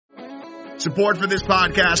Support for this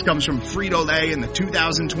podcast comes from Frito-Lay and the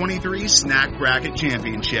 2023 Snack Bracket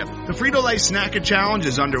Championship. The Frito-Lay Snack Challenge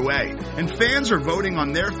is underway, and fans are voting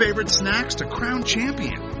on their favorite snacks to crown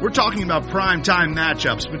champion. We're talking about primetime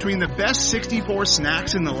matchups between the best 64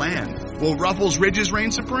 snacks in the land. Will Ruffles Ridges reign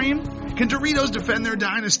supreme? Can Doritos defend their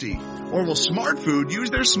dynasty? Or will Smart Food use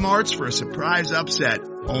their smarts for a surprise upset?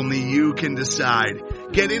 Only you can decide.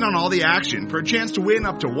 Get in on all the action for a chance to win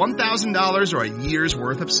up to $1,000 or a year's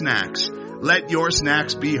worth of snacks. Let your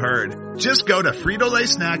snacks be heard. Just go to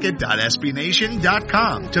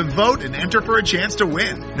fritolaysnacket.sbnation.com to vote and enter for a chance to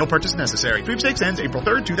win. No purchase necessary. Sweepstakes ends April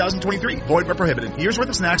 3rd, 2023. Void where prohibited. Year's worth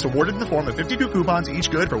of snacks awarded in the form of 52 coupons, each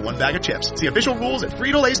good for one bag of chips. See official rules at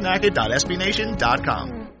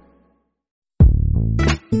fritolaysnacket.sbnation.com.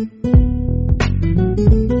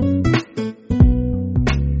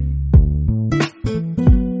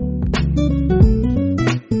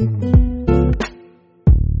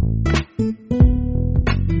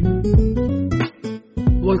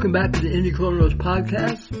 Welcome back to the Indie Cornrows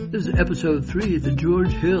podcast. This is episode 3, the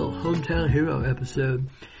George Hill Hometown Hero episode.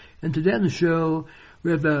 And today on the show,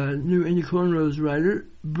 we have a new Indie Cornrows writer,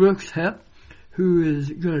 Brooks Hepp, who is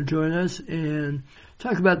going to join us and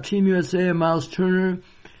talk about Team USA and Myles Turner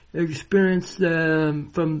experience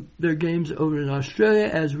from their games over in Australia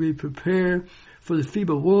as we prepare for the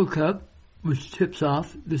FIBA World Cup, which tips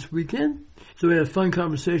off this weekend. So we had a fun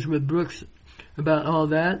conversation with Brooks about all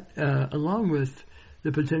that, along with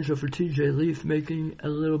the potential for TJ Leaf making a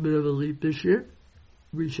little bit of a leap this year.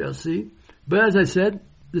 We shall see. But as I said,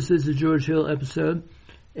 this is the George Hill episode,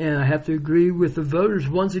 and I have to agree with the voters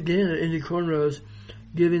once again at Indie Cornrows,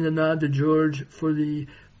 giving the nod to George for the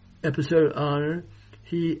episode honor.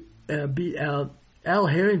 He beat out Al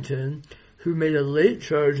Harrington, who made a late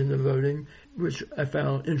charge in the voting, which I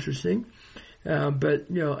found interesting. But,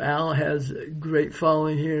 Al has a great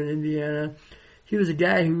following here in Indiana. He was a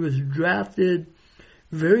guy who was drafted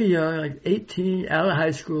very young, like 18, out of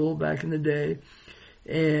high school back in the day,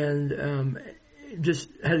 and just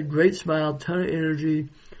had a great smile, ton of energy,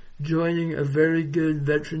 joining a very good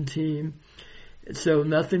veteran team. So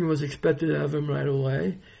nothing was expected of him right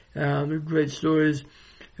away. There were great stories.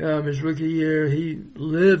 His rookie year, he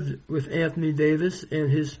lived with Anthony Davis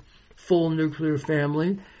and his full nuclear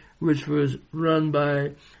family, which was run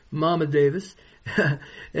by Mama Davis,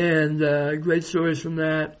 and great stories from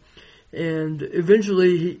that. And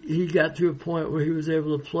eventually he got to a point where he was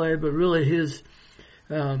able to play, but really his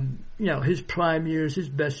prime years, his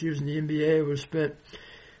best years in the NBA were spent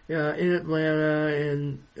in Atlanta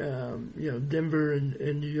and, Denver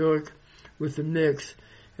and New York with the Knicks.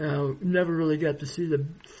 Never really got to see the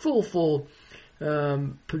full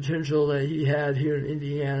potential that he had here in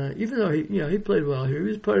Indiana, even though he played well here. He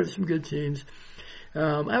was part of some good teams.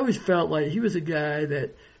 I always felt like he was a guy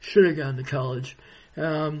that should have gone to college.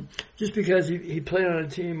 Just because he played on a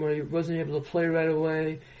team where he wasn't able to play right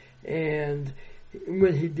away, and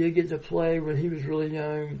when he did get to play when he was really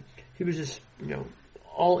young, he was just,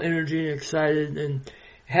 all energy and excited and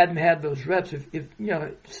hadn't had those reps. If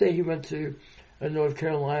say he went to North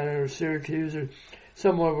Carolina or Syracuse or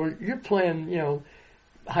somewhere where you're playing,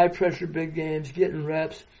 high pressure big games, getting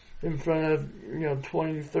reps in front of,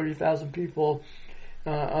 20, 30,000 people,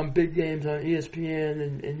 on big games on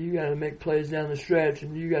ESPN, and you got to make plays down the stretch,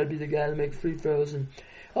 and you got to be the guy to make free throws and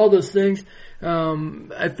all those things.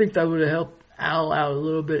 I think that would have helped Al out a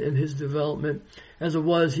little bit in his development. As it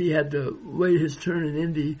was, he had to wait his turn in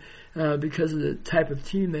Indy because of the type of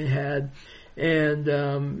team they had. And,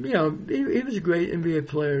 he was a great NBA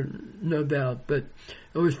player, no doubt, but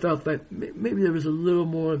I always felt that maybe there was a little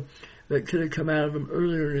more that could have come out of him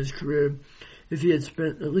earlier in his career if he had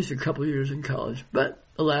spent at least a couple of years in college. But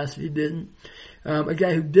alas, he didn't. A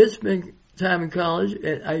guy who did spend time in college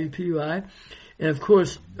at IUPUI, and of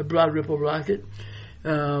course, a Broad Ripple Rocket.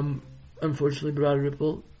 Unfortunately, Broad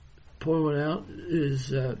Ripple, pour one out,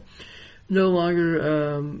 is no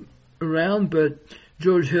longer around, but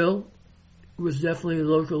George Hill was definitely a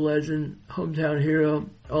local legend, hometown hero,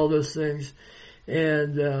 all those things.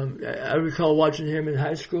 And I recall watching him in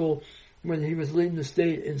high school when he was leading the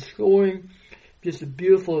state in scoring. Just a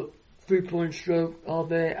beautiful three-point stroke all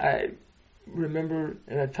day. I remember,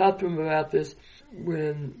 and I talked to him about this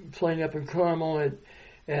when playing up in Carmel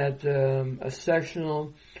at a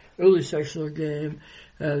early sectional game.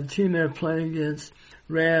 The team they were playing against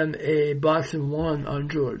ran a box and one on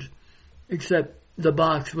George, except the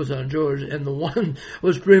box was on George, and the one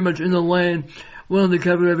was pretty much in the lane, wanted to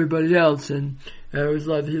cover everybody else. And I always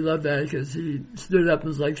loved that because he stood up and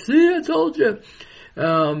was like, "See, I told you."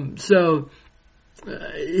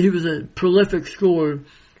 He was a prolific scorer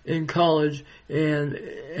in college and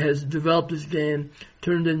has developed his game,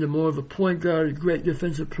 turned into more of a point guard, a great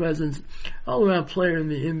defensive presence, all-around player in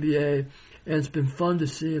the NBA, and it's been fun to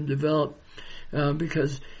see him develop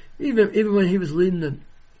because even when he was leading the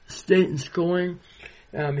state in scoring,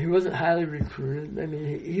 he wasn't highly recruited. I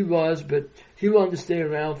mean, he was, but he wanted to stay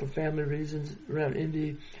around for family reasons around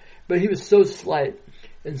Indy. But he was so slight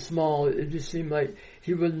and small, it just seemed like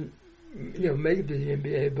he wouldn't, make it to the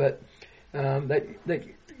NBA. But that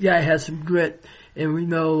guy has some grit, and we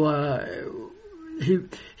know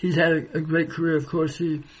he's had a great career. Of course,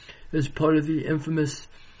 he is part of the infamous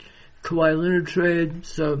Kawhi Leonard trade,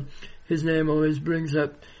 so his name always brings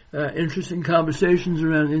up interesting conversations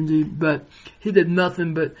around Indy. But he did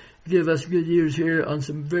nothing but give us good years here on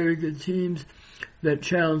some very good teams that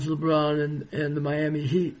challenged LeBron and the Miami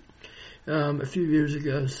Heat a few years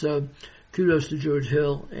ago. So kudos to George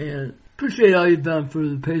Hill, and appreciate all you've done for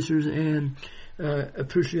the Pacers, and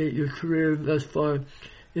appreciate your career thus far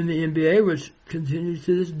in the NBA, which continues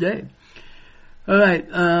to this day. All right,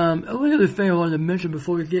 one other thing I wanted to mention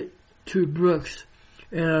before we get to Brooks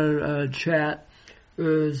in our chat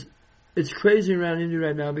was it's crazy around Indy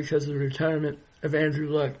right now because of the retirement of Andrew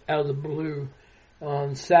Luck out of the blue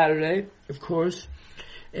on Saturday, of course.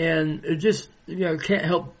 And it just, can't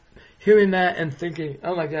help hearing that and thinking,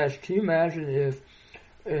 oh my gosh, can you imagine if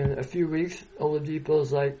in a few weeks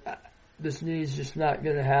Oladipo's like, this knee's just not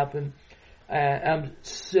going to happen. I'm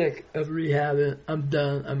sick of rehabbing. I'm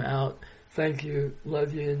done. I'm out. Thank you.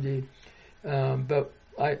 Love you, Indy. But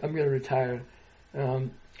I'm going to retire.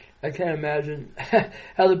 I can't imagine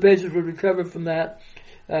how the Pacers would recover from that.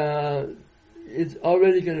 It's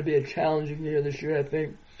already going to be a challenging year this year, I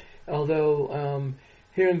think. Although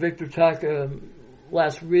hearing Victor talk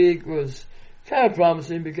last week was kind of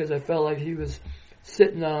promising because I felt like he was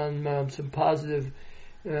sitting on some positive,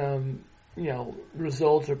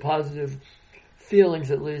 results or positive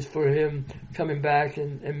feelings at least for him coming back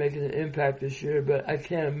and making an impact this year. But I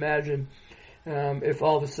can't imagine if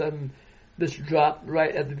all of a sudden this dropped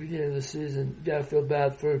right at the beginning of the season. Gotta feel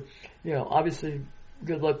bad for, obviously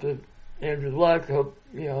good luck to Andrew Luck. Hope,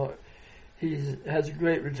 he has a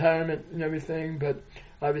great retirement and everything, but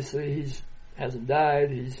obviously he hasn't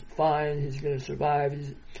died. He's fine. He's going to survive.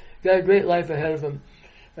 He's got a great life ahead of him.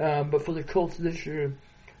 But for the Colts this year,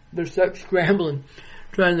 they're stuck scrambling,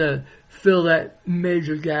 trying to fill that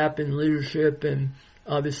major gap in leadership and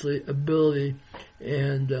obviously ability.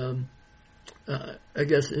 And I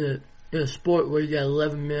guess in a sport where you got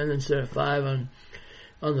 11 men instead of 5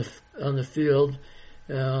 on the field,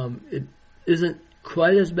 it isn't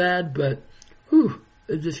quite as bad, but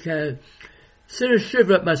it just kind of sent a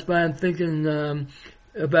shiver up my spine thinking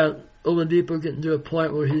about Oladipo getting to a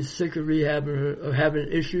point where he's sick of rehabbing or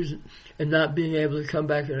having issues and not being able to come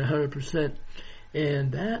back at 100%.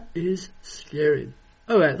 And that is scary.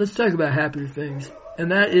 All right, let's talk about happier things.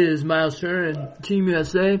 And that is Myles Turner and Team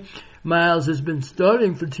USA. Myles has been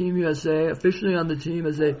starting for Team USA, officially on the team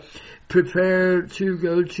as they prepare to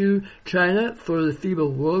go to China for the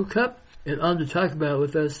FIBA World Cup. And on to talk about it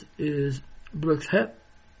with us is Brooks Hepp.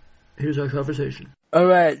 Here's our conversation. All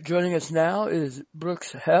right, joining us now is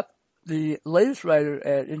Brooks Hepp, the latest writer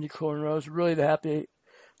at Indy Cornrows. Really happy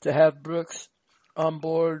to have Brooks on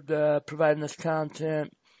board, providing us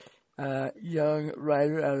content. Young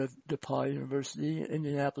writer out of DePaul University,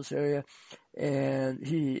 Indianapolis area, and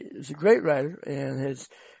he is a great writer and has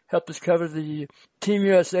helped us cover the Team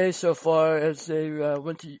USA so far as they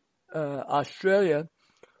went to Australia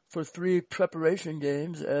for 3 preparation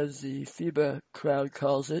games, as the FIBA crowd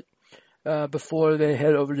calls it, before they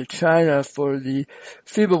head over to China for the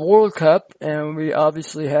FIBA World Cup. And we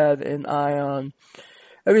obviously had an eye on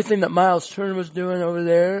everything that Myles Turner was doing over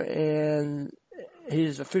there, and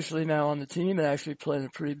he's officially now on the team and actually playing a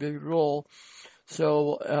pretty big role.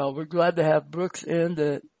 So we're glad to have Brooks in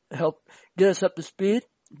to help get us up to speed.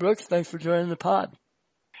 Brooks, thanks for joining the pod.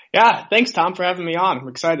 Yeah, thanks, Tom, for having me on. I'm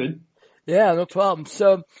excited. Yeah, no problem.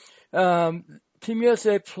 So Team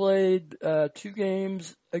USA played 2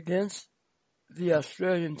 games against the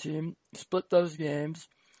Australian team, split those games,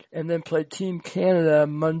 and then played Team Canada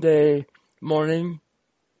Monday morning,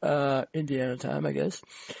 Indiana time, I guess.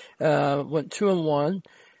 Went 2-1,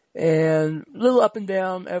 and a little up and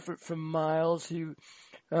down effort from Myles. He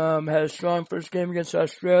had a strong first game against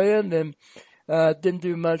Australia, and then didn't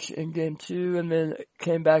do much in game 2, and then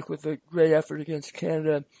came back with a great effort against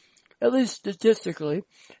Canada, at least statistically.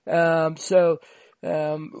 So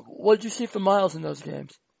what did you see from Myles in those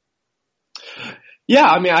games? Yeah,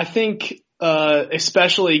 I mean, I think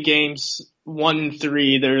especially games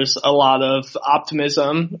 1-3, there's a lot of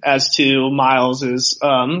optimism as to Myles's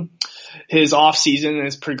his off season,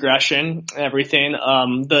 his progression, everything.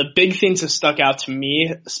 The big things that stuck out to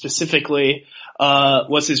me specifically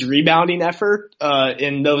was his rebounding effort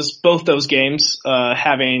in both those games,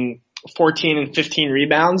 having 14 and 15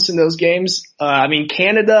 rebounds in those games.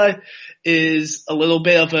 Canada is a little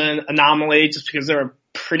bit of an anomaly just because they're a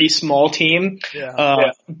pretty small team.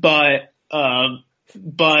 But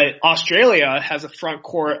Australia has a front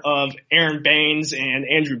court of Aaron Baines and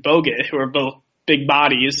Andrew Bogut, who are both big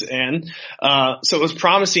bodies. And so it was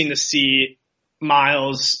promising to see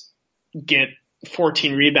Myles get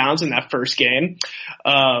 14 rebounds in that first game.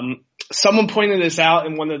 Someone pointed this out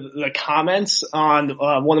in one of the comments on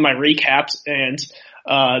one of my recaps, and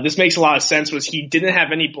this makes a lot of sense, was he didn't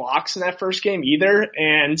have any blocks in that first game either,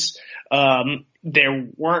 and there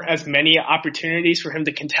weren't as many opportunities for him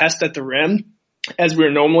to contest at the rim as we were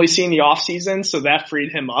normally seeing the offseason, so that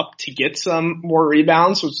freed him up to get some more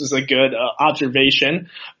rebounds, which is a good observation.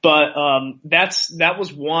 But that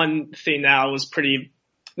was one thing that was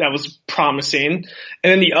promising.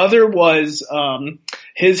 And then the other was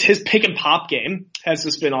his pick and pop game has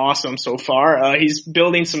just been awesome so far. He's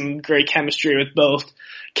building some great chemistry with both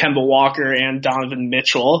Kemba Walker and Donovan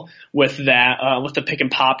Mitchell with the pick and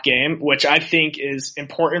pop game, which I think is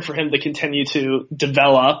important for him to continue to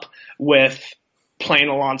develop with playing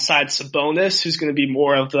alongside Sabonis, who's going to be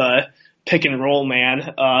more of the pick and roll man.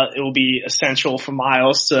 It will be essential for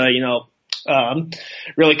Myles to,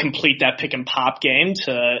 really complete that pick and pop game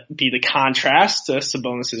to be the contrast to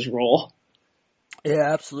Sabonis's role.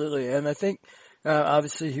 Yeah, absolutely. And I think,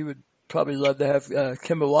 obviously he would probably love to have,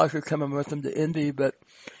 Kemba Walker coming with him to Indy, but,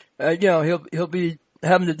 he'll be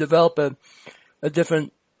having to develop a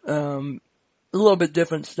different, a little bit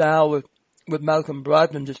different style with Malcolm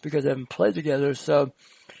Brogdon just because they haven't played together. So,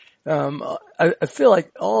 I feel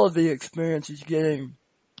like all of the experience he's getting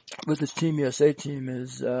with this Team USA team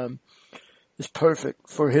is perfect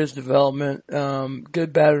for his development.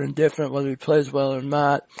 Good, bad, or indifferent, whether he plays well or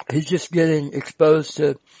not. He's just getting exposed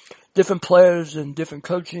to different players and different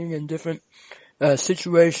coaching and different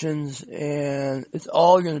situations, and it's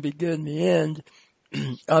all going to be good in the end.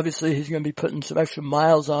 Obviously, he's going to be putting some extra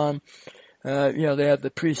miles on. They have the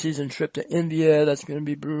preseason trip to India. That's going to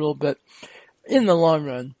be brutal, but in the long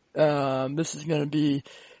run, this is going to be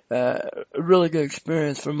a really good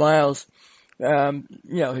experience for Myles.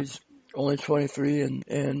 He's only 23,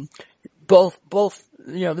 and both.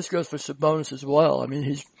 This goes for Sabonis as well. I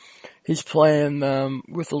mean, he's playing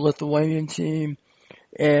with the Lithuanian team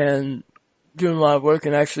and doing a lot of work.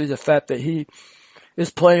 And actually, the fact that he is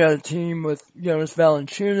playing on a team with Jonas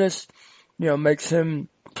Valanciunas, makes him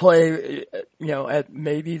play, at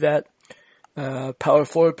maybe that power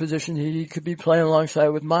forward position he could be playing alongside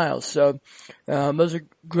with Myles. So those are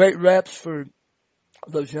great reps for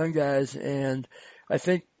those young guys, and I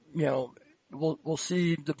think we'll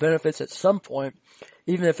see the benefits at some point,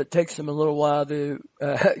 even if it takes them a little while to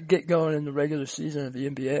get going in the regular season of the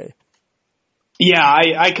NBA. Yeah,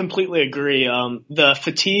 I completely agree. The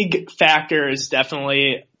fatigue factor is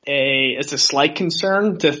definitely it's a slight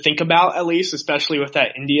concern to think about, at least, especially with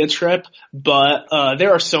that India trip. But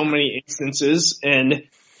there are so many instances in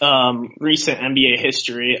recent NBA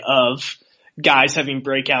history of guys having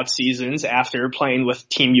breakout seasons after playing with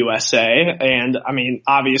Team USA. And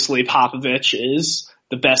obviously Popovich is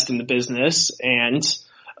the best in the business, and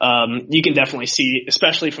you can definitely see,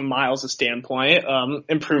 especially from Myles' standpoint,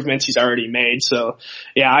 improvements he's already made. So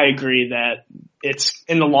yeah, I agree that it's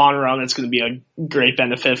in the long run, it's going to be a great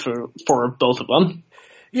benefit for both of them.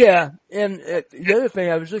 Yeah. And the other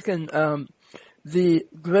thing I was looking, the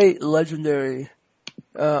great legendary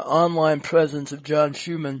online presence of John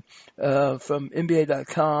Schumann from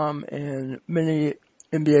NBA.com and many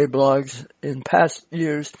NBA blogs in past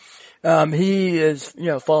years. He is,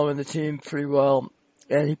 following the team pretty well,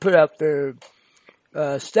 and he put out their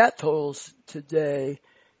stat totals today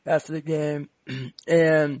after the game,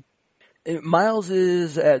 and Myles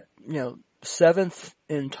is at 7th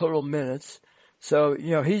in total minutes. So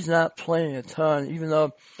he's not playing a ton, even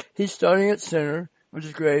though he's starting at center, which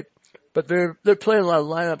is great. But they're playing a lot of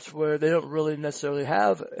lineups where they don't really necessarily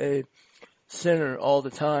have a center all the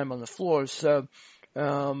time on the floor. So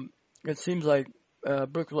it seems like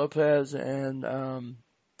Brook Lopez and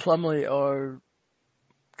Plumlee are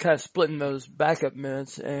kind of splitting those backup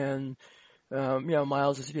minutes, and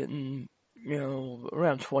Myles is getting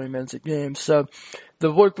around 20 minutes a game. So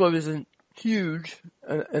the workload isn't huge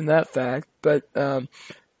in that fact, but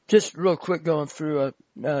just real quick going through,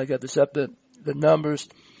 I got this up, the numbers.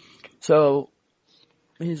 So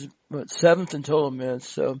he's 7th in total minutes.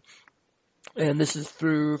 So And this is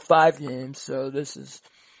through 5 games, so this is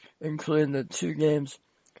including the 2 games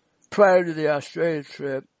prior to the Australia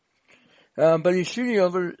trip. But he's shooting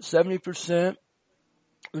over 70%,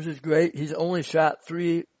 which is great. He's only shot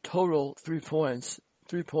 3 total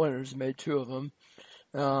 3-pointers, made 2 of them.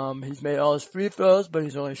 He's made all his free throws, but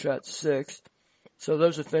he's only shot 6. So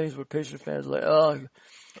those are things where Pacer fans are like, oh,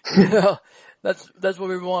 you know, that's what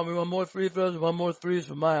we want. We want more free throws. We want more threes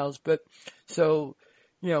from Myles. But so,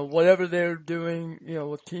 you know, whatever they're doing, you know,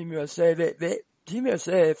 with Team USA, Team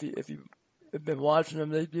USA, if you have been watching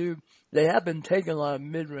them, they have been taking a lot of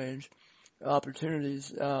mid-range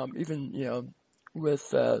opportunities, even, you know,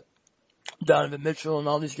 with, Donovan Mitchell and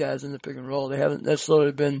all these guys in the pick and roll. They haven't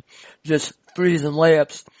necessarily been just threes and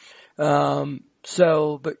layups.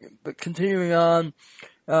 But continuing on,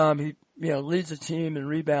 he, you know, leads the team in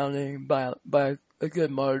rebounding by a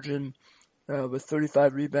good margin, with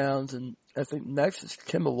 35 rebounds, and I think next is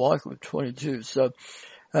Kemba Walker with 22. So,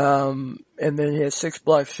 and then he has 6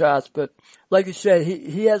 blocked shots. But like you said,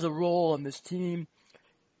 he has a role on this team.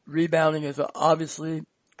 Rebounding is obviously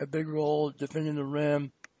a big role, defending the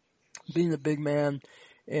rim, being the big man.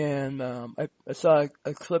 And I saw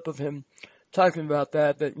a clip of him talking about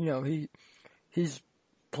that, you know, he's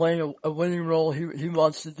playing a winning role. He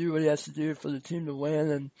wants to do what he has to do for the team to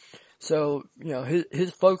win. And so, you know,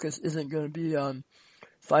 his focus isn't going to be on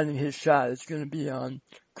finding his shot. It's going to be on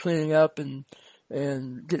cleaning up and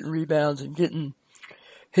getting rebounds and getting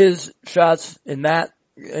his shots in that,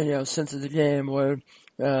 you know, sense of the game where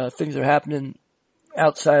things are happening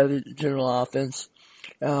outside of the general offense.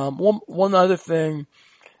 One other thing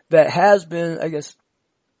that has been, I guess,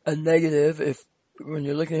 a negative, when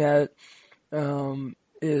you're looking at it,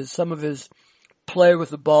 is some of his play with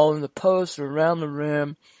the ball in the post or around the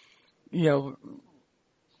rim. You know,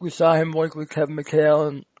 we saw him work with Kevin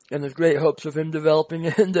McHale, and there's great hopes of him developing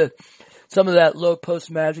into some of that low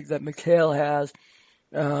post magic that McHale has.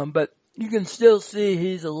 But you can still see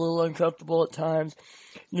he's a little uncomfortable at times.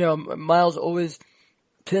 You know, Myles always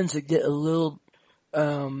tends to get a little,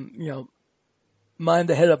 you know, mind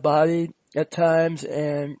ahead of body at times,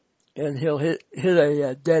 and he'll hit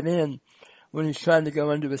a dead end when he's trying to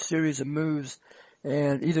go into a series of moves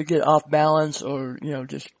and either get off balance or, you know,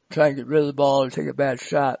 just try and get rid of the ball or take a bad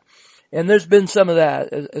shot. And there's been some of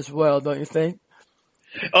that as well, don't you think?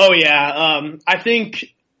 Oh yeah. I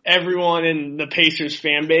think everyone in the Pacers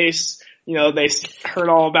fan base, you know, they heard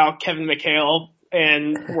all about Kevin McHale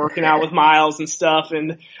and working out with Myles and stuff.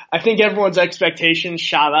 And I think everyone's expectations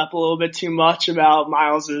shot up a little bit too much about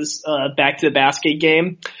Myles's, back to the basket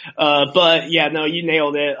game. But yeah, no, you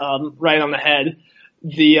nailed it, right on the head.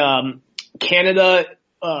 The, Canada,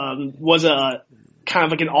 was a kind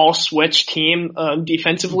of like an all switch team,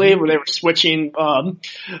 defensively, where they were switching,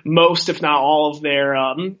 most, if not all of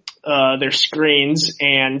their screens.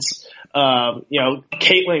 And, you know,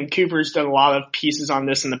 Caitlin Cooper's done a lot of pieces on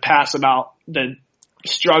this in the past about the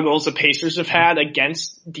struggles the Pacers have had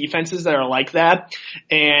against defenses that are like that.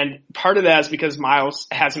 And part of that is because Myles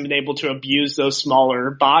hasn't been able to abuse those smaller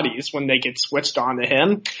bodies when they get switched on to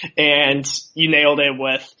him. And you nailed it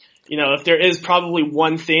with, you know, if there is probably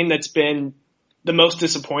one thing that's been the most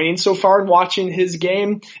disappointing so far watching his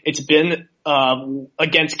game, it's been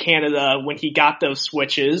against Canada when he got those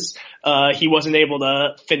switches. He wasn't able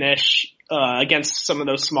to finish against some of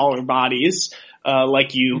those smaller bodies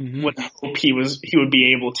like you would hope he would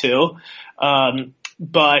be able to.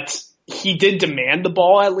 But he did demand the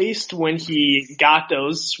ball at least when he got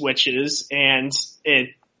those switches, and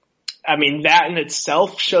I mean, that in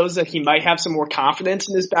itself shows that he might have some more confidence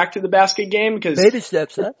in his back to the basket game, because baby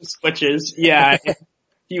steps, huh? Switches. Yeah.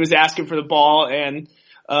 He was asking for the ball, and,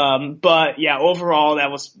 but yeah,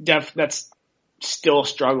 overall that's still a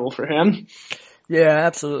struggle for him. Yeah,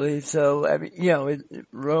 absolutely. So, I mean, you know,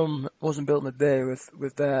 Rome wasn't built in a day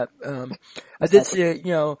with that. I did see it,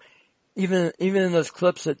 you know, even in those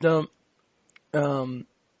clips that don't,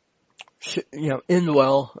 you know, end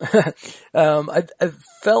well. I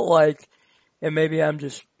felt like, and maybe I'm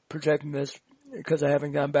just projecting this because I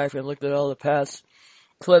haven't gone back and looked at all the past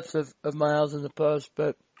clips of Myles in the post,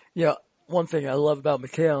 but, you know, one thing I love about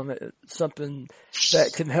McHale, and something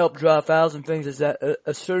that can help draw fouls and things, is that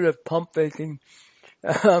assertive pump faking,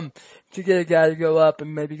 to get a guy to go up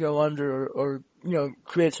and maybe go under or, you know,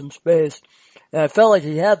 create some space. And I felt like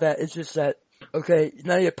he had that. It's just that, okay,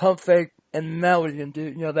 now you pump fake, and now what are you going to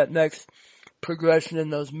do? You know, that next progression in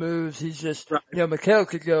those moves, he's just, right. You know, McHale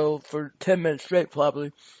could go for 10 minutes straight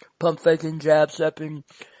probably, pump faking, jab stepping,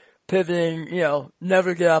 pivoting, you know,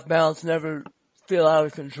 never get off balance, never feel out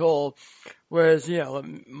of control. Whereas, you know,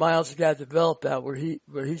 Myles has got to develop that where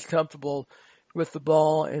he's comfortable with the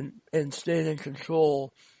ball and staying in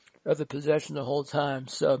control of the possession the whole time.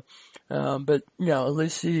 So, but at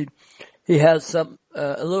least he has a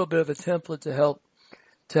little bit of a template to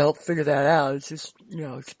help figure that out. It's just,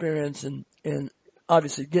 experience and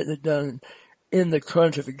obviously getting it done in the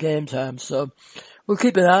crunch of a game time. So we'll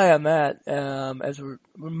keep an eye on that, as we're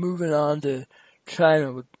moving on to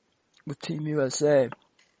China with Team USA.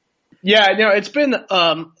 Yeah, it's been,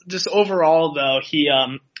 just overall though,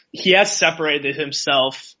 he has separated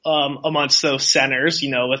himself, amongst those centers,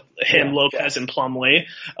 with him, Lopez and Plumlee,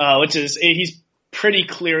 he's pretty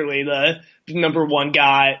clearly the number one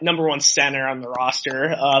center on the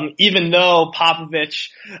roster. Even though Popovich,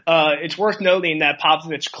 it's worth noting that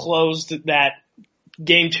Popovich closed that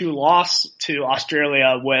Game 2 loss to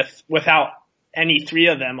Australia without any three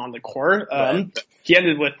of them on the court. He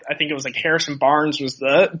ended with, I think it was like Harrison Barnes was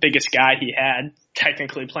the biggest guy he had,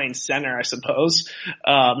 technically playing center, I suppose.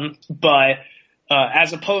 But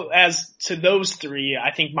as to those three,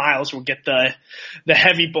 I think Myles will get the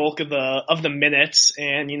heavy bulk of the minutes.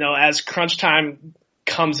 And, as crunch time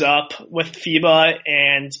comes up with FIBA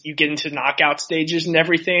and you get into knockout stages and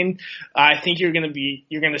everything, I think you're going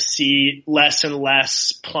to see less and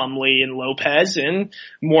less Plumlee and Lopez and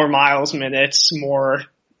more Myles minutes, more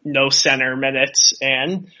no center minutes.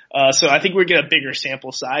 And, so I think we get a bigger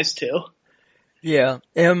sample size too. Yeah.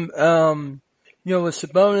 And, with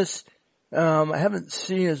Sabonis, I haven't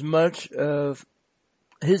seen as much of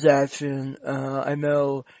his action. I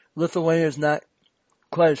know Lithuania is not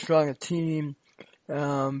quite as strong a team.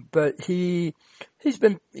 But he's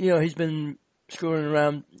been scoring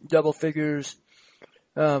around double figures,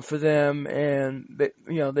 for them, and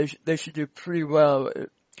they should do pretty well.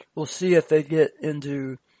 We'll see if they get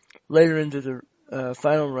later into the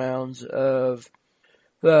final rounds of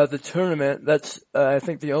the tournament. That's I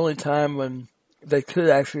think the only time when they could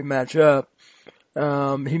actually match up.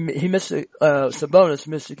 Sabonis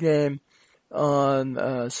missed a game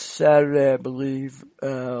on Saturday, I believe,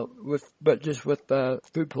 with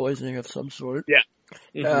food poisoning of some sort. Yeah.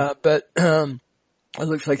 Mm-hmm. But it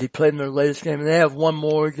looks like he played in their latest game, and they have one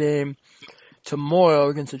more game tomorrow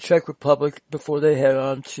against the Czech Republic before they head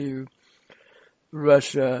on to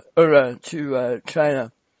Russia or to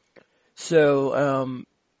China. So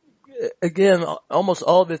again, almost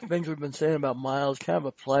all the things we've been saying about Myles kind of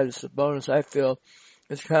apply to Sabonis. I feel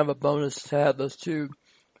it's kind of a bonus to have those two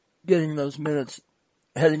getting those minutes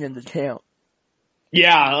heading into camp.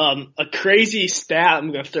 Yeah, a crazy stat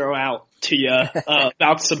I'm going to throw out to you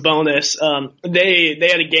about Sabonis. They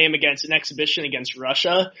had a game an exhibition against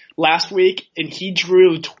Russia last week, and he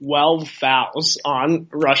drew 12 fouls on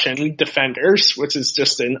Russian defenders, which is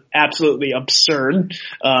just an absolutely absurd.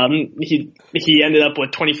 He ended up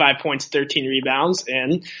with 25 points, 13 rebounds,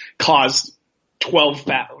 and caused 12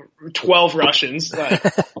 Russians,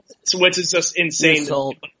 which is just insane.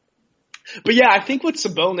 But yeah, I think with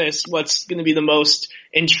Sabonis, what's going to be the most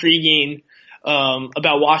intriguing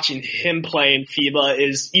about watching him play in FIBA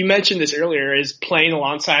is, you mentioned this earlier, is playing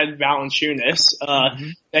alongside Valanciunas,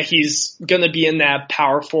 that he's going to be in that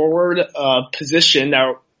power forward position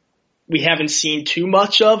that we haven't seen too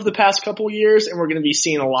much of the past couple of years, and we're going to be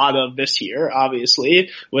seeing a lot of this year, obviously,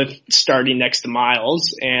 with starting next to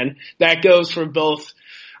Myles. And that goes for both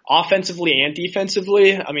offensively and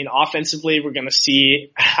defensively. I mean, offensively, we're going to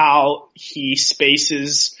see how he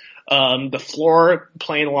spaces the floor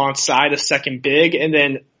playing alongside a second big, and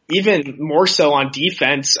then even more so on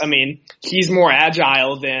defense. I mean, he's more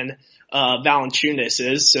agile than Valanciunas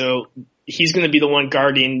is, so he's going to be the one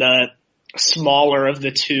guarding the smaller of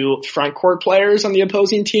the two front court players on the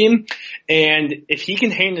opposing team. And if he can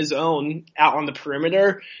hang his own out on the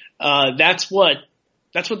perimeter, that's what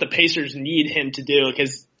the Pacers need him to do,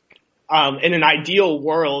 because in an ideal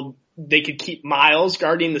world, they could keep Myles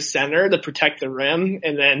guarding the center to protect the rim,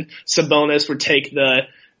 and then Sabonis would take the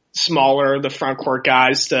smaller, the front court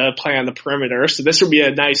guys to play on the perimeter. So this would be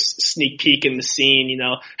a nice sneak peek in the scene.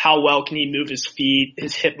 How well can he move his feet,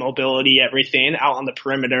 his hip mobility, everything out on the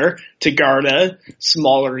perimeter to guard a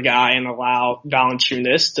smaller guy and allow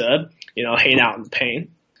Valanciunas to, hang out in the paint.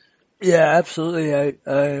 Yeah, absolutely.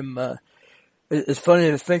 It's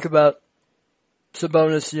funny to think about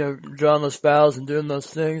Sabonis, drawing those fouls and doing those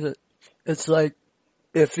things. It's like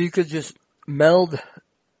if you could just meld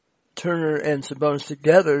Turner and Sabonis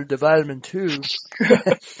together, divide them in two,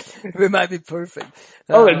 it might be perfect.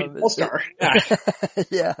 It'd be all-star.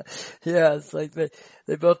 Yeah. It's like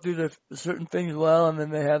they both do their certain things well, and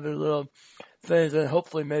then they have their little things, and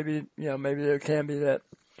hopefully maybe there can be that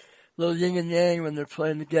little yin and yang when they're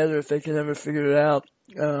playing together, if they can ever figure it out,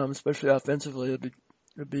 especially offensively.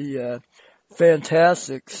 It'd be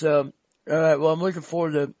fantastic. So, All right. Well, I'm looking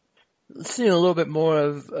forward to seeing a little bit more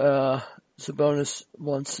of Sabonis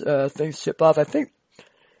once things tip off. I think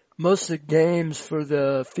most of the games for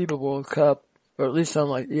the FIBA World Cup, or at least on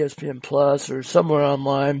like ESPN Plus or somewhere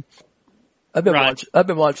online, I've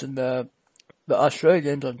been watching the Australia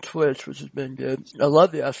games on Twitch, which has been good. I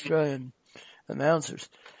love the Australian announcers.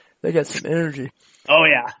 They got some energy. Oh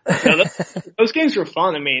yeah, no, those games were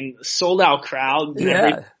fun. I mean, sold out crowd. And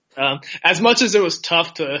everything. As much as it was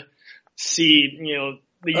tough to see,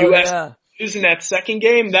 the U.S. losing that second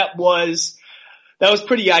game, that was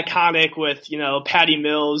pretty iconic with, Patty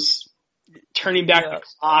Mills turning back the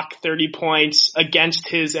clock, 30 points against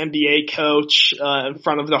his NBA coach, in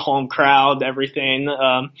front of the home crowd, everything.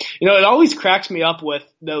 It always cracks me up with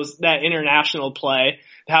that international play,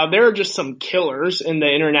 how there are just some killers in the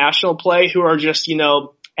international play who are just,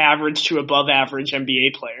 average to above average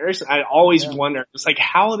NBA players. I always wonder, it's like,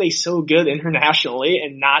 how are they so good internationally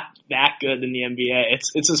and not that good in the NBA?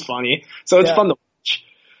 It's just funny. So it's fun to watch.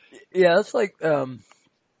 Yeah, it's like,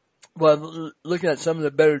 looking at some of the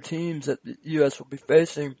better teams that the U.S. will be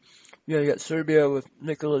facing, you got Serbia with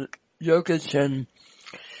Nikola Jokic and,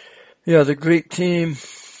 the Greek team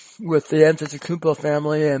with the Antetokounmpo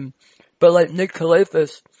family but like Nick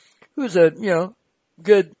Kalafis, who's a,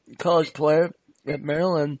 good college player at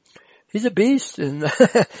Maryland, he's a beast in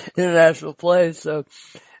international play. So,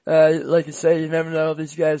 like you say, you never know.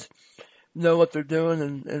 These guys know what they're doing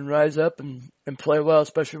and rise up and play well,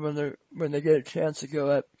 especially when they get a chance to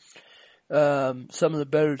go at some of the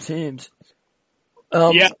better teams.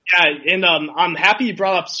 And I'm happy you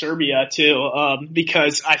brought up Serbia too,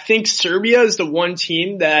 because I think Serbia is the one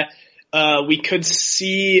team that we could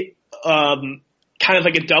see kind of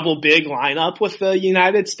like a double big lineup with the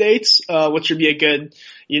United States, which would be a good,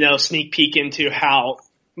 sneak peek into how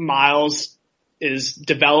Myles is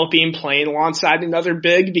developing playing alongside another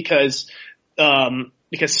big because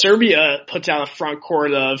Serbia puts out a front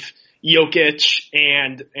court of Jokic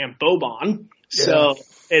and Boban. So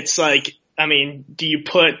it's like, I mean, do you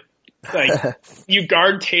put you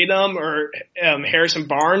guard Tatum or Harrison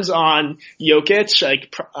Barnes on Jokic?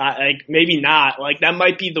 Like maybe not. Like that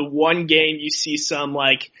might be the one game you see some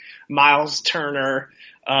like Myles Turner,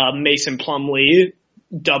 Mason Plumlee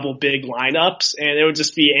double big lineups, and it would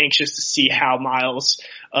just be anxious to see how Myles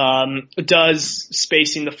does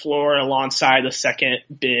spacing the floor alongside a second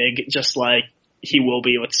big, just like he will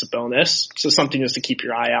be with Sabonis. So something just to keep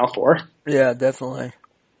your eye out for. Yeah, definitely.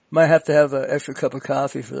 Might have to have an extra cup of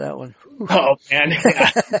coffee for that one. Oh man.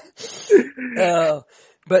 Yeah.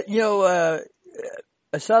 But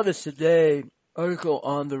I saw this today, article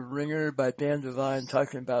on The Ringer by Dan Devine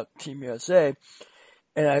talking about Team USA.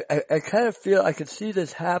 And I kind of feel I could see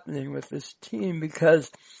this happening with this team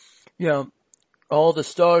because, all the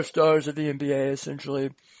stars of the NBA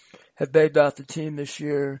essentially have begged out the team this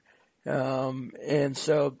year. And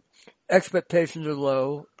so expectations are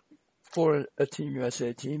low for a Team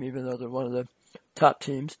USA team, even though they're one of the top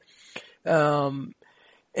teams. And,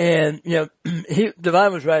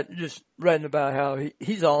 Devine was just writing about how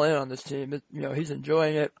he's all in on this team. He's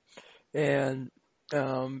enjoying it. And,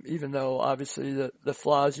 even though obviously the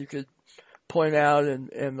flaws you could point out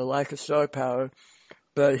and the lack of star power,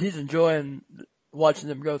 but he's enjoying watching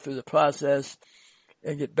them go through the process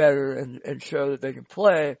and get better and show that they can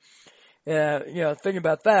play. And, thinking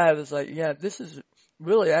about that, it's like, this is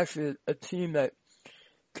really actually a team that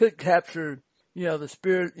could capture, the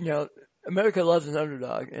spirit, America loves an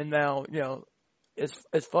underdog. And now,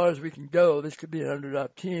 as far as we can go, this could be an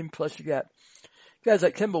underdog team. Plus you got guys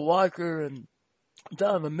like Kemba Walker and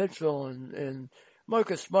Donovan Mitchell and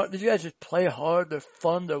Marcus Smart. These guys just play hard. They're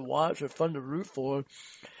fun to watch. They're fun to root for.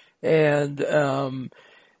 And,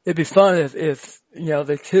 it'd be fun if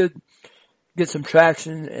they could get some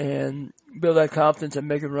traction and build that confidence and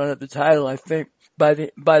make a run at the title. I think by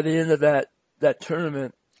the end of that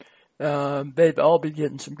tournament, they'd all be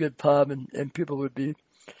getting some good pub and people would be,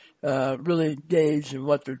 really engaged in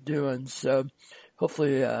what they're doing. So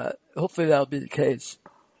hopefully that'll be the case.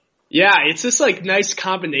 Yeah, it's this like nice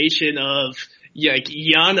combination of like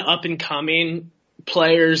young up and coming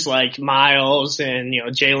players like Myles and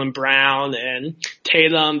Jaylen Brown and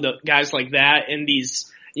Tatum, the guys like that, and these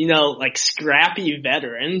like scrappy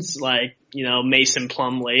veterans like Mason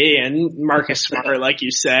Plumlee and Marcus Smart, like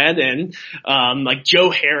you said, and like Joe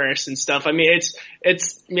Harris and stuff. I mean,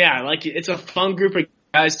 it's a fun group of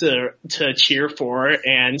guys to cheer for,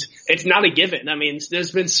 and it's not a given. I mean,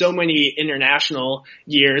 there's been so many international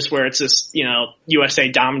years where it's just, USA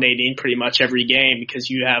dominating pretty much every game because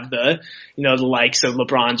you have the likes of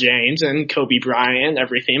LeBron James and Kobe Bryant,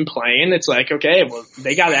 everything playing. It's like, okay, well,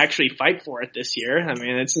 they got to actually fight for it this year. I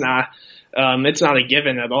mean, it's not a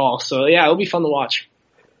given at all. So yeah, it'll be fun to watch.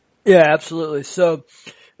 Yeah, absolutely. So,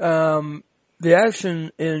 the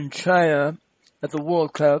action in China at the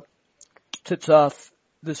World Cup tips off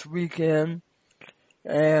this weekend,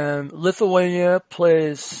 and Lithuania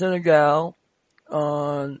plays Senegal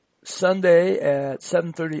on Sunday at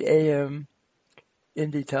 7:30 a.m.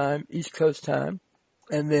 Indy time, East Coast time,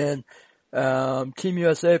 and then Team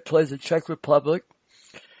USA plays the Czech Republic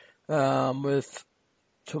with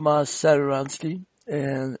Domas Sabonis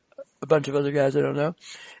and a bunch of other guys I don't know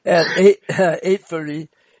at 8:30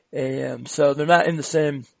 a.m. So they're not in the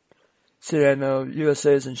same city. I know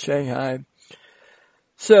USA is in Shanghai.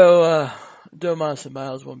 So, Domas and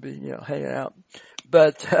Myles won't be, hanging out.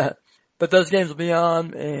 But those games will be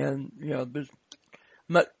on, and,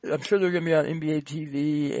 I'm sure they're going to be on NBA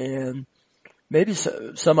TV and maybe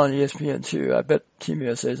some on ESPN too. I bet Team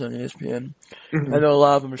USA is on ESPN. Mm-hmm. I know a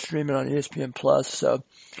lot of them are streaming on ESPN Plus. So,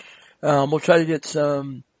 we'll try to get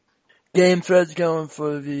some game threads going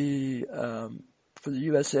for the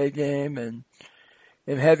USA game and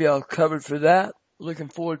have y'all covered for that. Looking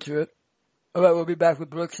forward to it. All right, we'll be back with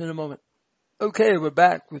Brooks in a moment. Okay, we're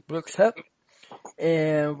back with Brooks Hepp,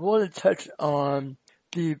 and we want to touch on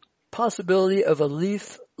the possibility of a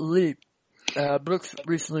Leaf leap. Brooks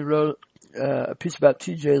recently wrote a piece about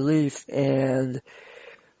TJ Leaf and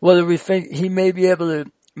whether we think he may be able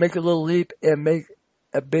to make a little leap and make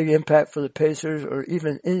a big impact for the Pacers or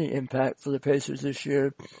even any impact for the Pacers this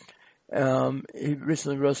year. He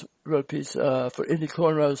recently wrote a piece for Indie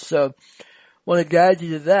Cornrows, so want to guide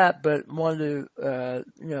you to that, but wanted to,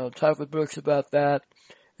 talk with Brooks about that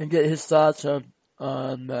and get his thoughts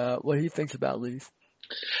on what he thinks about Leaf.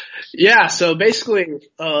 Yeah, so basically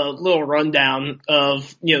a little rundown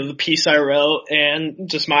of, the piece I wrote and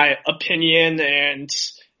just my opinion and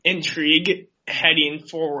intrigue heading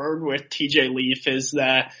forward with TJ Leaf is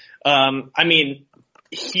that,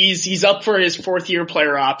 he's up for his fourth year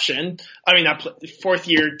player option. Fourth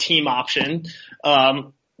year team option.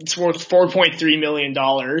 It's worth $4.3 million.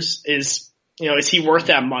 Is he worth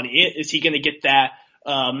that money? Is he going to get that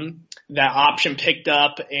option picked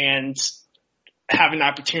up and have an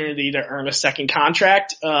opportunity to earn a second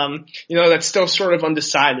contract? That's still sort of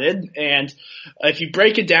undecided. And if you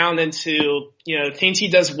break it down into, the things he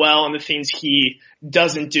does well and the things he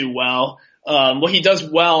doesn't do well, what he does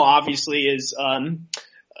well, obviously, is,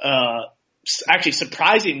 actually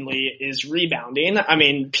surprisingly is rebounding. I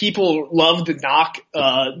mean, people love to knock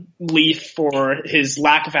Leaf for his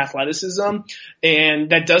lack of athleticism, and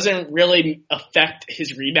that doesn't really affect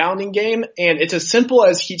his rebounding game. And it's as simple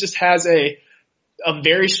as he just has a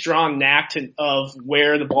very strong knack of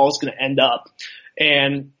where the ball is going to end up.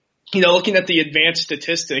 And, looking at the advanced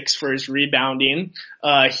statistics for his rebounding,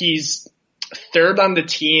 he's third on the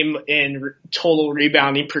team in total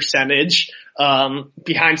rebounding percentage,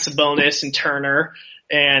 behind Sabonis and Turner,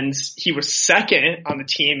 and he was second on the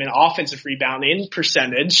team in offensive rebounding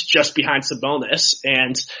percentage, just behind Sabonis.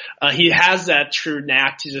 And he has that true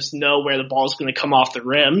knack to just know where the ball is going to come off the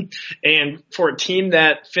rim. And for a team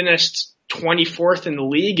that finished 24th in the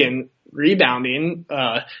league in rebounding,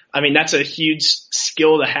 that's a huge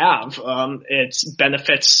skill to have. It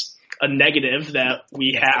benefits a negative that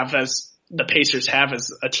we have as the Pacers have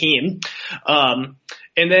as a team. And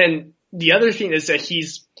then the other thing is that he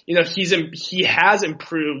has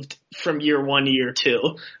improved from year one to year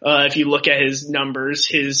two. If you look at his numbers,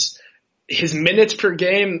 his minutes per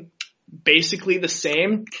game basically the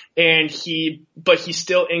same, but he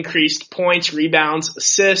still increased points, rebounds,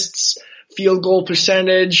 assists, field goal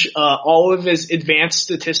percentage. All of his advanced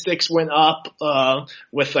statistics went up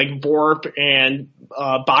with like VORP and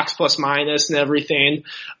box plus minus and everything.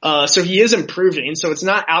 So he is improving. So it's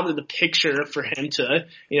not out of the picture for him to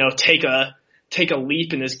take a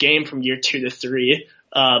leap in his game from year 2 to 3.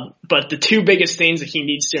 But the two biggest things that he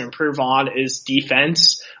needs to improve on is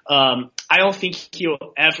defense. I don't think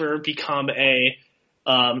he'll ever become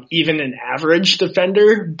even an average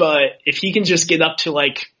defender, but if he can just get up to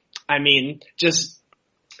just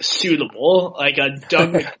suitable, like a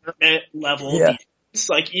Doug McDermott level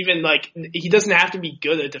defense, he doesn't have to be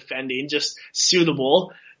good at defending, just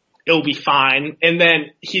suitable. It'll be fine. And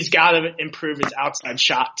then he's got to improve his outside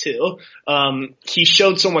shot too. He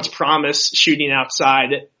showed so much promise shooting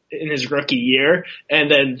outside in his rookie year, and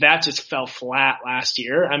then that just fell flat last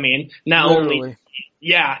year. I mean, not only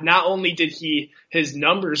not only did his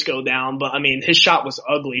numbers go down, but I mean, his shot was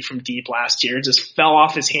ugly from deep last year. It just fell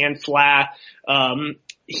off his hand flat.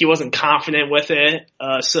 He wasn't confident with it.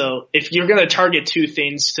 So if you're going to target two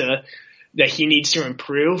things that he needs to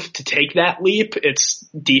improve to take that leap, it's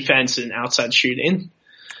defense and outside shooting.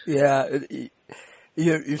 Yeah,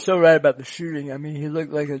 you're so right about the shooting. I mean, he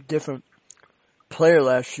looked like a different player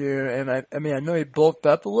last year, and I mean, I know he bulked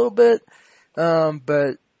up a little bit,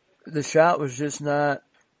 but the shot was just not.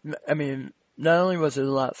 I mean, not only was it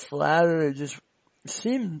a lot flatter, it just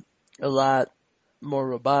seemed a lot more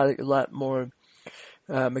robotic, a lot more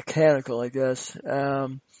mechanical, I guess.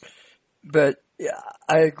 But yeah,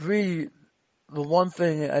 I agree. The one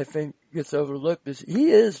thing I think gets overlooked is he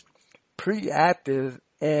is pretty active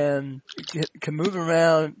and can move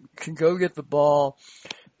around, can go get the ball,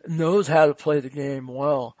 knows how to play the game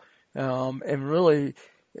well. And really,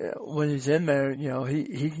 when he's in there,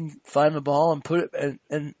 he can find the ball and put it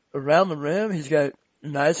and around the rim. He's got a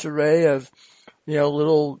nice array of,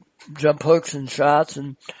 little jump hooks and shots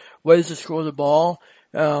and ways to score the ball.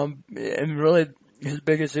 And really his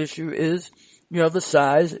biggest issue is, the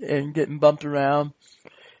size and getting bumped around.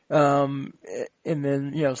 And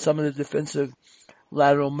then, some of the defensive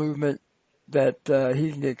lateral movement that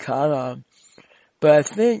he can get caught on. But I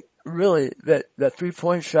think really that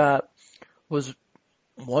 3-point shot was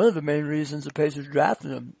one of the main reasons the Pacers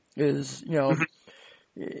drafted him is,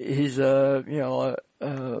 he's a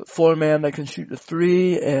four-man that can shoot the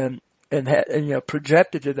three and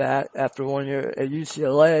projected to that after 1 year at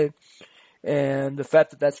UCLA. And the fact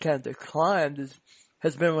that that's kind of declined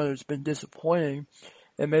has been what has been disappointing.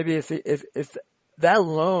 And maybe if that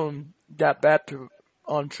alone got back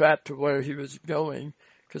on track to where he was going,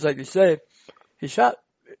 because like you say, he shot,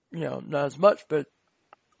 not as much, but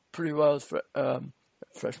pretty well as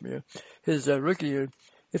freshman year, his rookie year.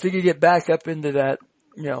 If he could get back up into that,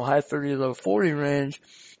 high 30, low 40 range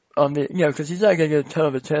on the, because he's not going to get a ton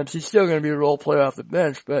of attempts. He's still going to be a role player off the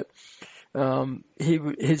bench, but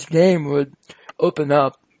his game would open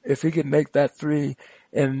up if he could make that three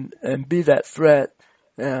and be that threat.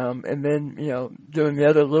 And then, doing the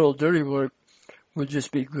other little dirty work would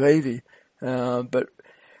just be gravy. But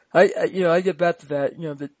I get back to that,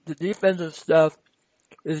 the defensive stuff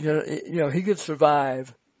is gonna, he could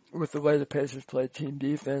survive with the way the Pacers play team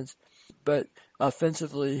defense, but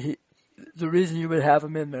offensively, the reason you would have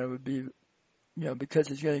him in there would be, because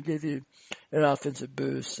he's going to give you an offensive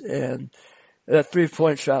boost, and that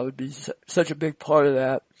 3-point shot would be such a big part of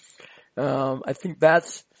that. I think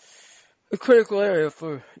that's a critical area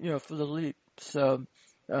for the leap. So,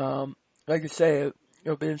 like you say,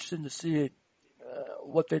 it'll be interesting to see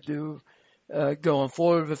what they do going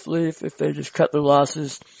forward with Leaf, if they just cut their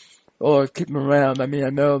losses or keep him around. I mean, I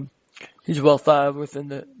know he's well thought of within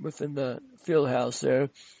the field house there,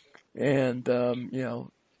 and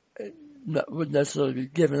wouldn't necessarily be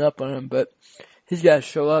giving up on him, but he's got to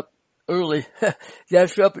show up early. He's got to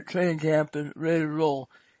show up at training camp and ready to roll.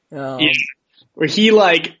 Where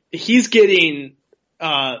he's getting,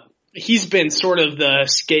 he's been sort of the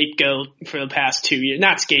scapegoat for the past 2 years.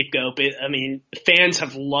 Not scapegoat, but I mean, fans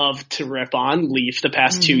have loved to rip on Leaf the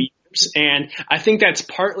past 2 years. And I think that's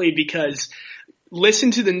partly because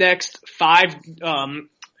listen to the next five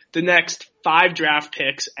draft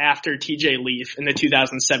picks after TJ Leaf in the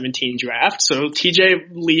 2017 draft. So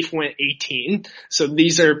TJ Leaf went 18. So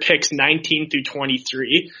these are picks 19 through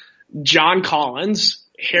 23. John Collins,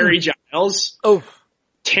 Harry Giles,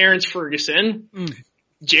 Terrence Ferguson,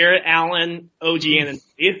 Jarrett Allen, OG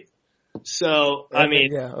Anunoby. So, I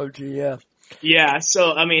mean. Yeah, OG, yeah. Yeah,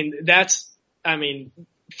 so, I mean,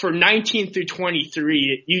 for 19 through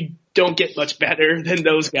 23, you don't get much better than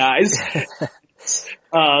those guys.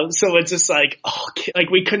 So it's just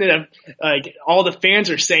we couldn't have, all the fans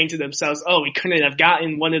are saying to themselves, we couldn't have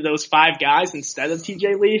gotten one of those five guys instead of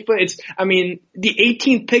TJ Leaf. But the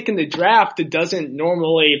 18th pick in the draft, it doesn't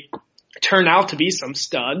normally turn out to be some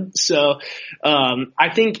stud. So, I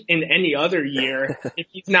think in any other year, if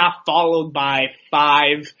he's not followed by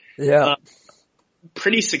five,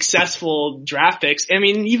 pretty successful draft picks. I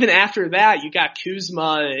mean, even after that, you got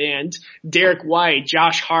Kuzma and Derek White,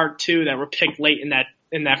 Josh Hart too, that were picked late in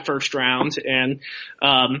that first round. And,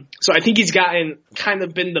 so I think he's been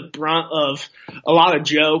the brunt of a lot of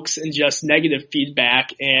jokes and just negative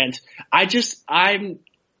feedback. And I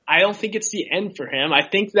don't think it's the end for him. I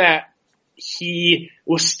think that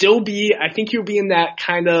he'll be in that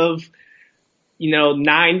kind of,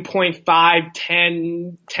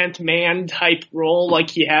 9.5, 10th man type role like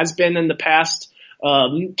he has been in the past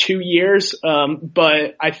 2 years.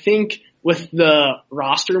 But I think with the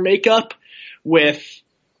roster makeup, with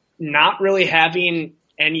not really having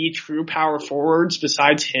any true power forwards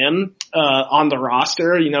besides him on the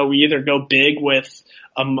roster. You know, we either go big with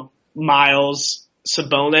Myles,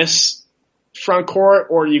 Sabonis front court,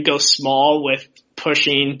 or you go small with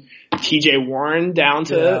pushing TJ Warren down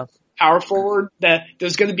to power forward. That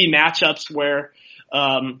there's going to be matchups where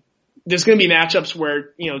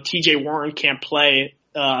you know, TJ Warren can't play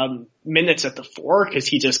minutes at the 4 because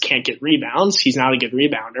he just can't get rebounds. He's not a good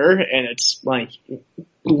rebounder, and it's like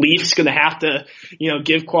Leaf's going to have to, you know,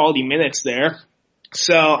 give quality minutes there.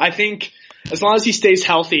 So I think as long as he stays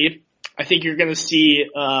healthy, I think you're going to see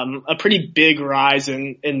a pretty big rise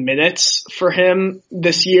in minutes for him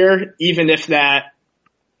this year, even if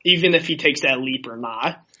he takes that leap or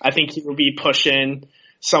not. I think he will be pushing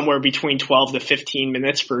somewhere between 12 to 15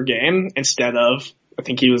 minutes per game instead of, I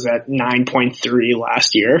think he was at 9.3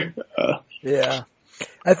 last year. Yeah.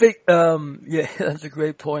 I think, that's a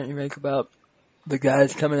great point you make about the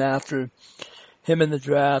guys coming after him in the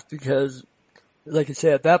draft, because like I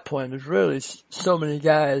say, at that point, there's really so many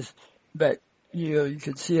guys that, you know, you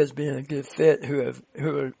could see as being a good fit who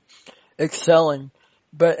are excelling.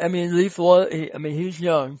 But I mean, he's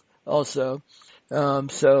young also.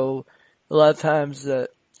 So a lot of times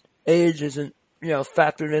age isn't, you know,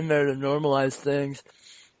 factored in there to normalize things.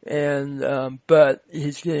 And, but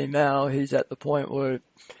he's at the point where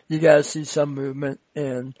you gotta see some movement,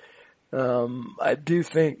 and, I do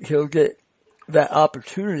think he'll get that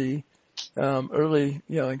opportunity, early,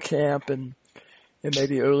 you know, in camp and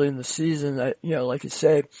maybe early in the season. You know, like you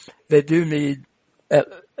say, they do need,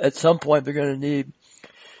 at some point they're gonna need,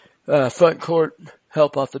 front court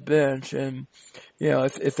help off the bench. And, you know,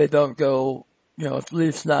 if they don't go, you know, if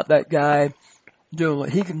Leaf's not that guy doing what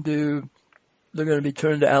he can do, they're going to be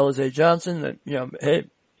turned to Alize Johnson. That, you know, hey,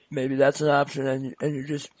 maybe that's an option, and you're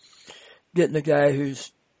just getting a guy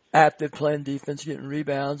who's active, playing defense, getting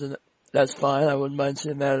rebounds, and that's fine. I wouldn't mind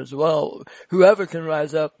seeing that as well. Whoever can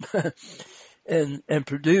rise up and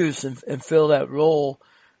produce and fill that role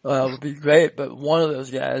would be great, but one of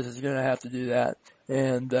those guys is going to have to do that.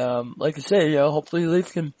 And like I say, you know, hopefully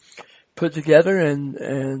Leaf can put together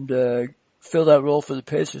and fill that role for the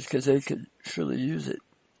Pacers, because they could surely use it.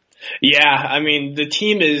 Yeah, I mean, the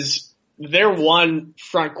team they're one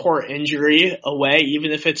front court injury away,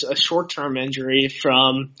 even if it's a short-term injury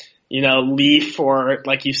from, you know, Leaf or,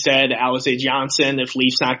 like you said, Alize Johnson, if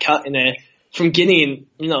Leaf's not cutting it, from getting,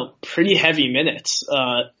 you know, pretty heavy minutes.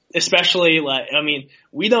 Especially, like, I mean,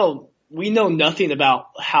 we know nothing about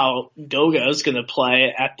how Goga is going to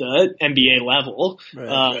play at the NBA level.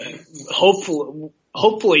 Right.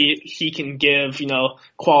 Hopefully he can give, you know,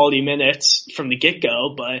 quality minutes from the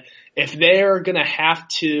get-go, but if they're going to have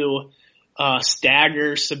to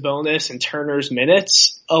stagger Sabonis and Turner's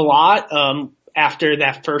minutes a lot after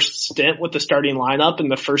that first stint with the starting lineup in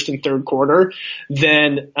the first and third quarter,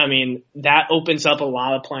 then, I mean, that opens up a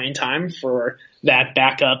lot of playing time for that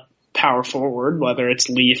backup power forward, whether it's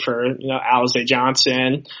Leaf or, you know, Alize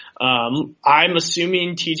Johnson. I'm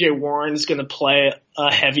assuming TJ Warren's going to play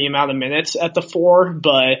a heavy amount of minutes at the 4,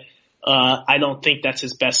 but I don't think that's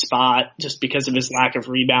his best spot just because of his lack of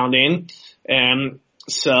rebounding. And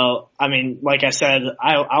so, I mean, like I said,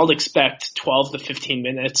 I'll expect 12 to 15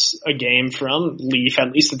 minutes a game from Leaf,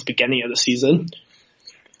 at least at the beginning of the season.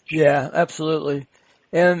 Yeah, absolutely.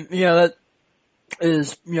 And, you know, that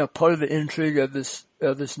is, you know, part of the intrigue of this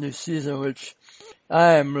new season, which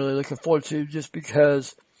I am really looking forward to, just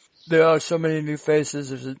because there are so many new faces.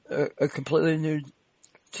 There's a completely new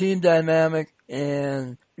team dynamic,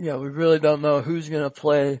 and, you know, we really don't know who's going to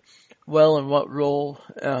play well in what role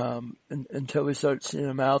until we start seeing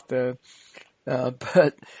them out there.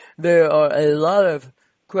 But there are a lot of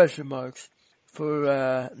question marks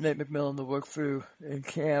for Nate McMillan to work through in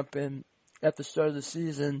camp and at the start of the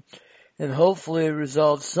season, and hopefully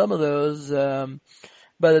resolve some of those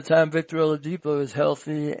by the time Victor Oladipo is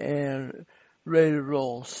healthy and ready to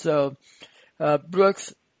roll. So,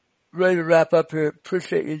 Brooks, ready to wrap up here.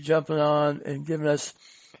 Appreciate you jumping on and giving us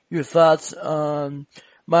your thoughts on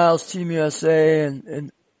Myles, Team USA,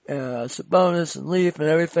 and Sabonis and Leaf and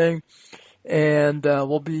everything. And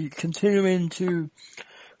we'll be continuing to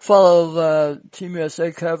follow Team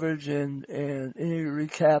USA coverage and any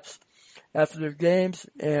recaps after their games,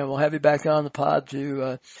 and we'll have you back on the pod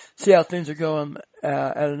to see how things are going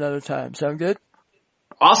at another time. Sound good?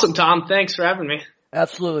 Awesome, Tom. Thanks for having me.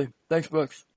 Absolutely. Thanks, Brooks.